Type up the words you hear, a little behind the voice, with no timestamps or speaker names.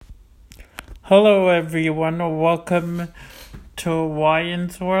Hello everyone, welcome to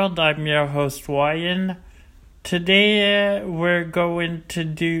Wyan's World. I'm your host Wyan. Today we're going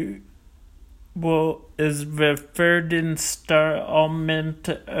to is the third installment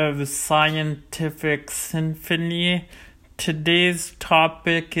of Scientific Symphony. Today's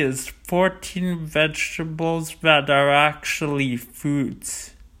topic is 14 vegetables that are actually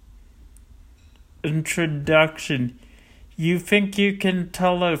fruits. Introduction. You think you can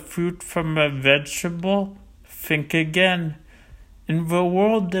tell a fruit from a vegetable? Think again. In the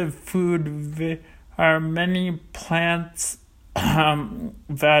world of food, there are many plants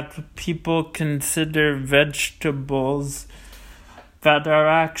that people consider vegetables that are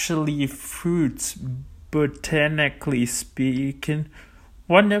actually fruits, botanically speaking.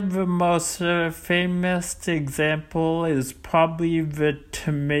 One of the most famous example is probably the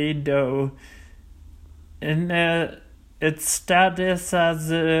tomato. Its status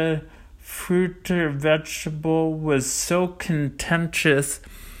as a fruit or vegetable was so contentious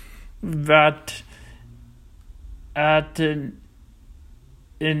that in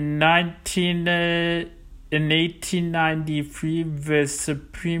 1893 the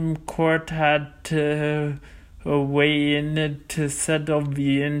Supreme Court had to weigh in to settle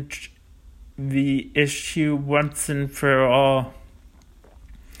the issue once and for all.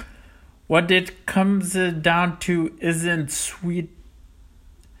 What it comes down to isn't sweetness,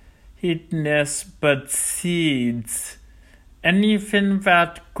 but seeds. Anything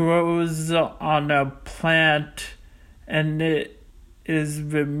that grows on a plant and it is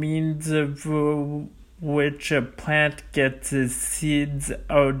the means of which a plant gets its seeds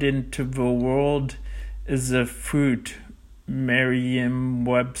out into the world is a fruit,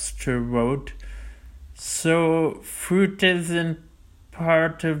 Merriam-Webster wrote. So fruit isn't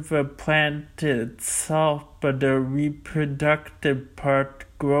part of the plant itself, but a reproductive part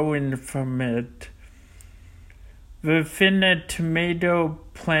growing from it. The thing a tomato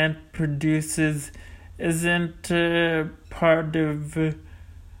plant produces isn't part of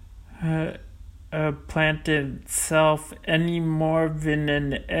a plant itself any more than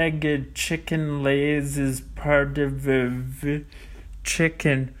an egg a chicken lays is part of the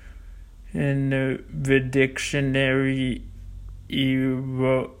chicken. In the dictionary,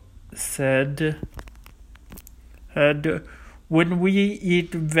 said, when we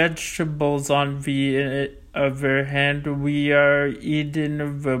eat vegetables, on the other hand, we are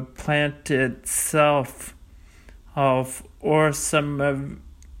eating the plant itself, or some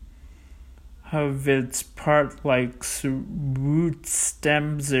of its part, like roots,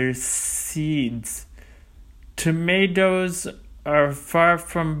 stems, or seeds. Tomatoes are far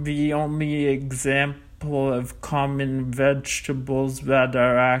from the only example of common vegetables that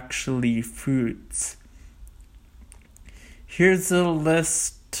are actually fruits. Here's a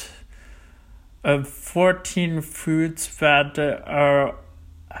list of 14 fruits that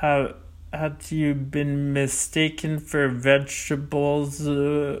have you been mistaken for vegetables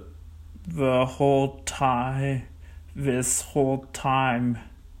this whole time.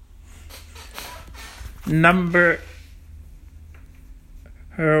 Number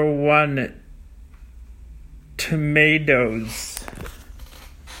 1. Tomatoes.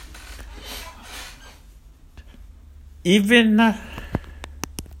 Even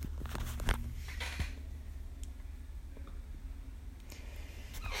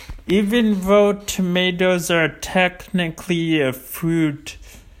though tomatoes are technically a fruit,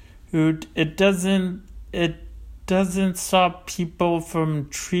 it doesn't stop people from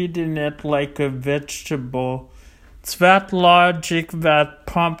treating it like a vegetable. It's that logic that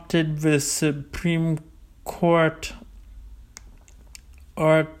prompted the Supreme Court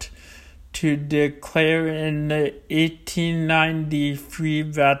to declare in 1893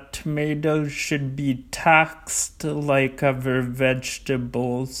 that tomatoes should be taxed like other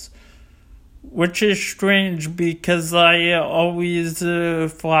vegetables, which is strange because I always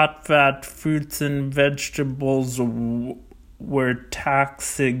thought that fruits and vegetables were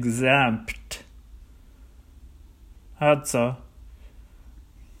tax exempt. That's all.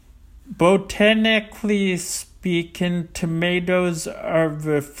 Botanically speaking, tomatoes are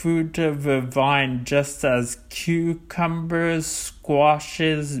the fruit of a vine, just as cucumbers,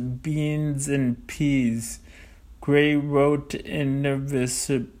 squashes, beans, and peas. Gray wrote in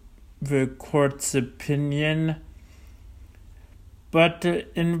the court's opinion. But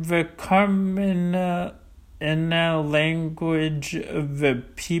in the common language of the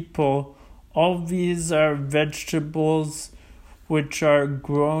people, all these are vegetables which are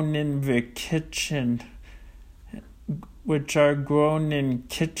grown in the kitchen, which are grown in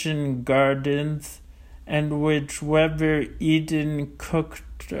kitchen gardens, and which, whether eaten,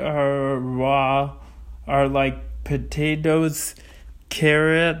 cooked, are raw are like potatoes,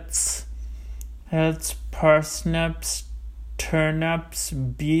 carrots, parsnips, turnips,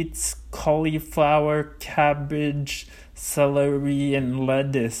 beets, cauliflower, cabbage, celery, and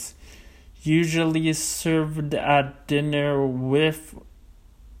lettuce, usually served at dinner with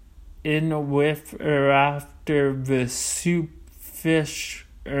or after the soup, fish,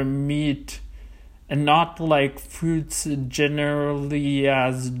 or meat, and not like fruits generally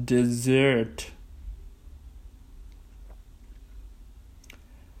as dessert.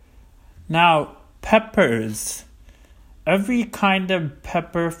 Now, peppers. Every kind of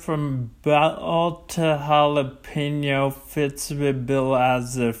pepper from bell to jalapeno fits the bill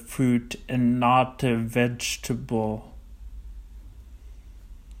as a fruit and not a vegetable.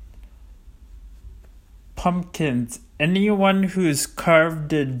 Pumpkins. Anyone who's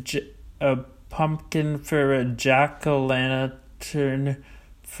carved a pumpkin for a jack-o'-lantern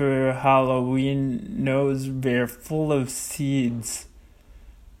for Halloween knows they're full of seeds.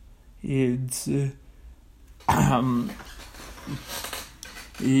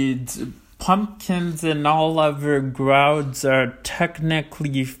 Pumpkins and all other grouds are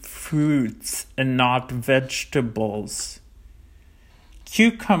technically fruits and not vegetables.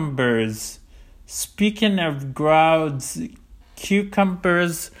 Cucumbers. Speaking of grouds,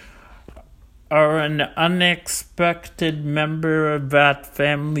 cucumbers are an unexpected member of that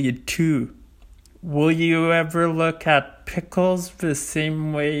family too. Will you ever look at pickles the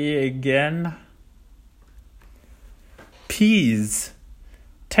same way again? Peas.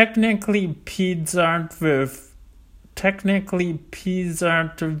 Technically, peas aren't the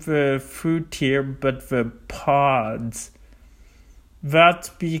fruit here, but the pods. That's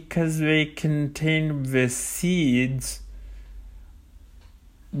because they contain the seeds,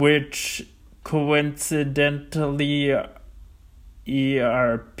 which coincidentally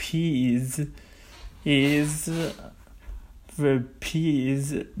are peas, is the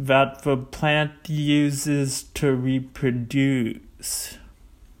peas that the plant uses to reproduce.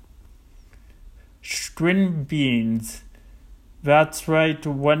 String beans. That's right,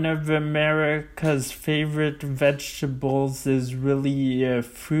 one of America's favorite vegetables is really a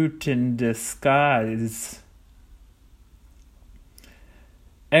fruit in disguise.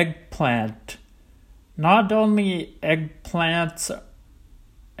 Eggplant. Not only eggplants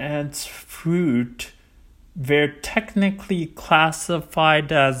and fruit, they're technically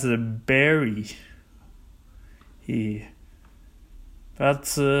classified as a berry.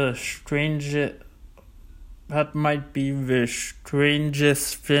 That's that might be the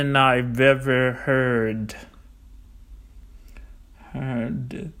strangest thing I've ever heard.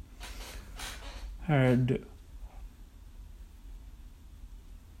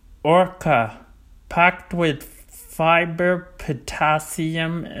 Orca, packed with fiber,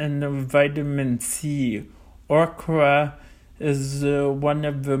 potassium, and vitamin C. Okra is one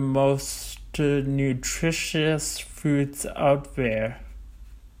of the most nutritious fruits out there.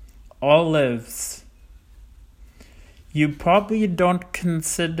 Olives. You probably don't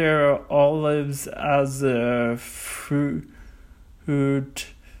consider olives as a fruit,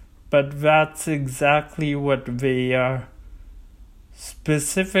 but that's exactly what they are.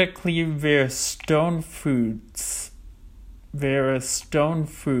 Specifically, they're stone fruits. They're a stone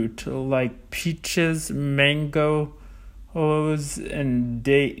fruit like peaches, mangoes, and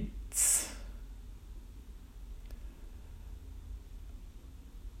dates.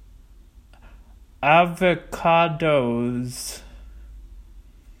 Avocados.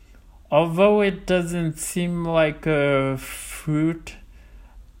 Although it doesn't seem like a fruit,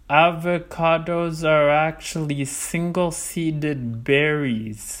 avocados are actually single-seeded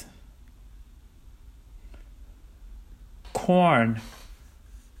berries. Corn.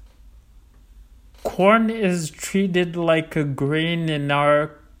 Corn is treated like a grain in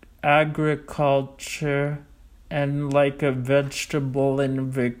our agriculture and like a vegetable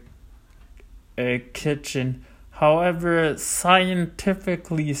in the kitchen. However,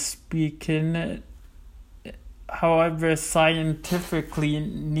 scientifically,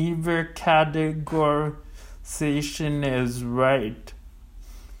 neither categorization is right.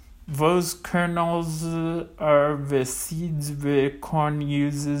 Those kernels are the seeds the corn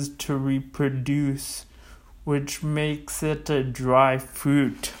uses to reproduce, which makes it a dry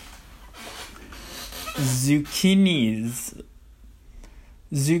fruit. Zucchinis.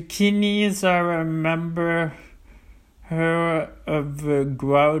 Zucchinis are a member of the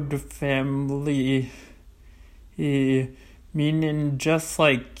groud family, meaning just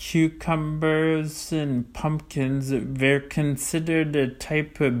like cucumbers and pumpkins, they're considered a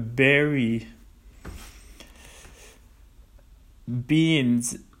type of berry.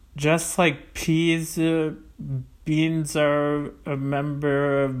 beans. Just like peas, beans are a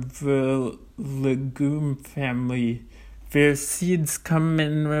member of the legume family. Their seeds come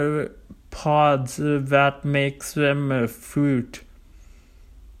in pods that makes them a fruit.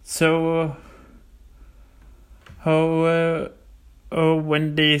 So,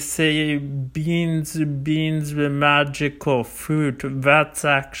 when they say beans, the magical fruit, that's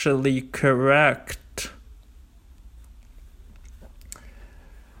actually correct.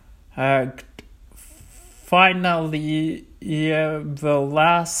 Finally, the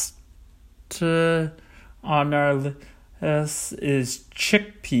last on our list is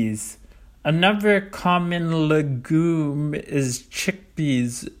chickpeas. Another common legume is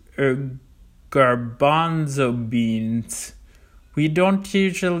chickpeas or garbanzo beans. We don't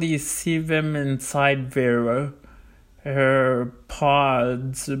usually see them inside their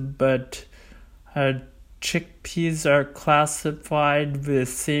pods, but chickpeas are classified the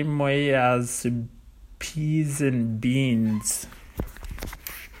same way as peas and beans.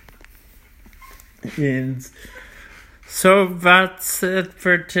 And so that's it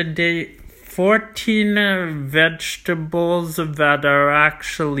for today. 14 vegetables that are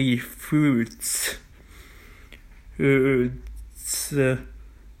actually fruits.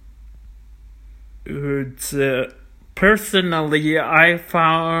 Personally,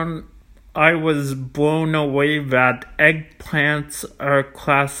 I was blown away that eggplants are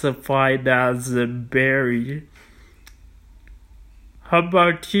classified as a berry. How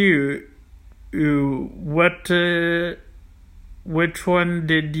about you? Which one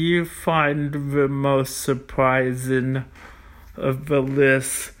did you find the most surprising of the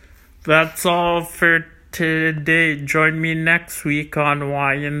list? That's all for today. Join me next week on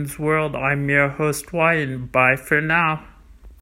Wyan's World. I'm your host, Wyan. Bye for now.